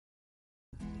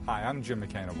Hi, I'm Jim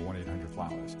McCann of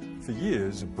 1-800-Flowers. For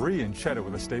years, brie and cheddar were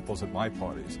the staples at my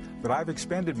parties, but I've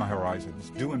expanded my horizons,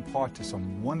 due in part to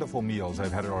some wonderful meals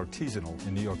I've had at Artisanal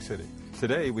in New York City.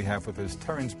 Today, we have with us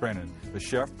Terrence Brennan, the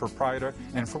chef, proprietor,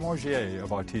 and fromager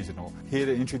of Artisanal, here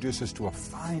to introduce us to a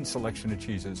fine selection of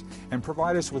cheeses and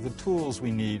provide us with the tools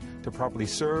we need to properly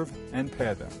serve and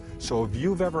pair them. So if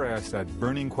you've ever asked that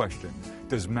burning question,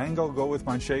 does mango go with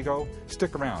manchego?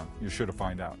 Stick around, you're sure to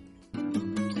find out.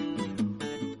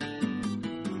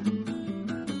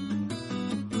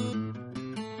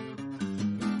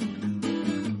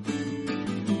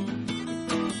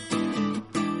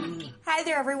 Hi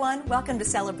there, everyone. Welcome to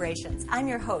Celebrations. I'm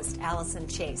your host, Allison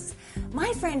Chase.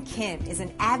 My friend Kim is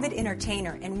an avid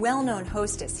entertainer and well-known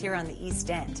hostess here on the East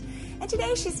End. And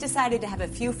today she's decided to have a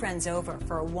few friends over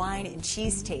for a wine and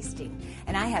cheese tasting.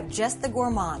 And I have just the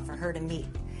gourmand for her to meet.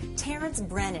 Terrence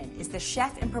Brennan is the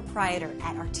chef and proprietor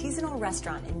at Artisanal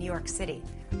Restaurant in New York City.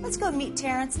 Let's go meet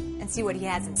Terrence and see what he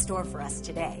has in store for us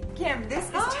today. Kim, this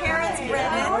is Terrence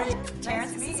Brennan.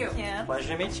 Terrence, nice to meet you. Kim. Pleasure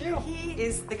to meet you. He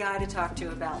is the guy to talk to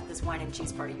about this wine and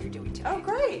cheese party you're doing today. Oh,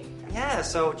 great. Yeah,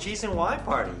 so cheese and wine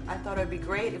party. I thought it would be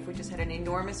great if we just had an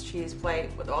enormous cheese plate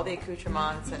with all the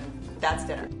accoutrements and that's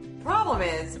dinner. Problem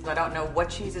is, I don't know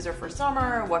what cheeses are for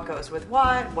summer, what goes with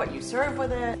what you serve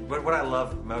with it. But what I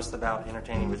love most about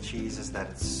entertaining with cheese is that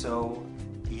it's so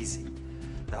easy.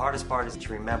 The hardest part is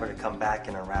to remember to come back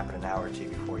and unwrap it an hour or two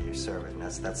before you serve it, and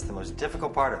that's the most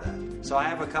difficult part of that. So I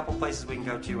have a couple places we can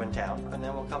go to in town, and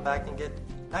then we'll come back and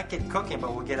not get cooking,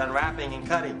 but we'll get unwrapping and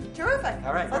cutting. Terrific.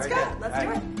 All right, let's very go. good. Let's All do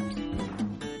right. it.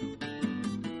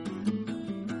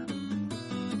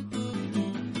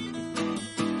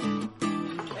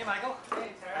 Hey, Michael.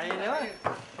 Hey, Terry. How you doing?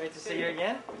 Great to see you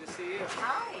again. Good to see you.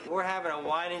 Hi. We're having a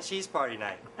wine and cheese party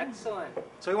night. Excellent.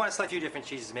 So we want to select a few different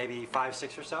cheeses, maybe 5,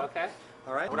 6 or so. Okay.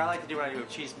 All right. What I like to do when I do a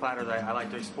cheese platter is I like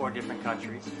to explore different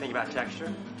countries, think about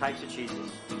texture, types of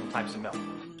cheeses, and types of milk.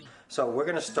 So we're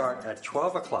going to start at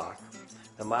 12 o'clock,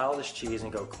 the mildest cheese,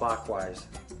 and go clockwise,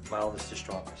 mildest to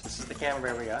strongest. This is the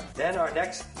Camembert we got. Then our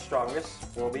next strongest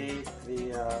will be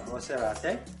the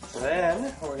Macerate.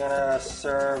 Then we're going to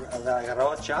serve the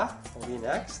Garrocha, will be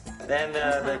next. Then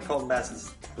the Colton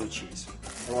Bassett's blue cheese.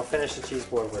 And we'll finish the cheese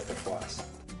board with the Floss.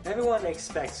 Everyone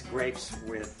expects grapes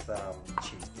with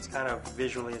cheese. It's kind of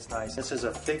visually, it's nice. This is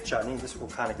a fig chutney. This will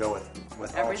kind of go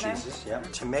with all Everything? cheeses. Yeah.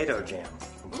 Tomato jam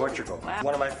from Portugal. Wow.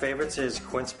 One of my favorites is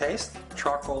quince paste,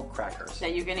 charcoal crackers.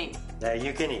 That you can eat. That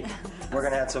you can eat. We're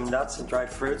going to add some nuts and dried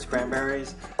fruits,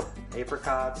 cranberries,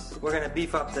 apricots. We're going to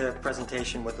beef up the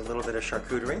presentation with a little bit of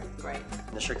charcuterie. Great.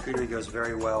 And the charcuterie goes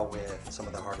very well with some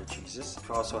of the harder cheeses.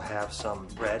 We also have some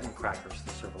bread and crackers to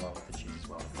serve along with the cheese as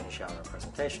well to finish out our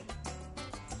presentation.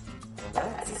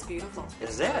 This is beautiful.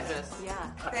 Is it? Gorgeous.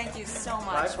 Yeah. Thank you so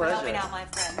My much for helping pleasure. out my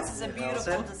friends. This is a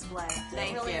beautiful Allison? display.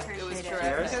 Thank really you. It appreciate was it.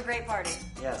 terrific. To a great party.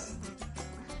 Yes.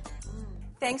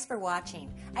 Thanks for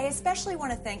watching. I especially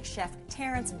want to thank Chef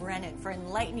Terrence Brennan for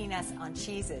enlightening us on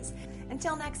cheeses.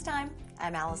 Until next time,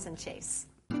 I'm Allison Chase.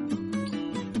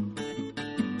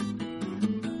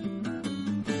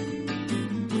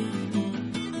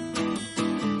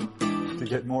 To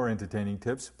get more entertaining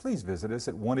tips, please visit us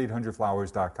at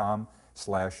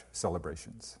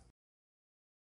 1-800-Flowers.com/celebrations.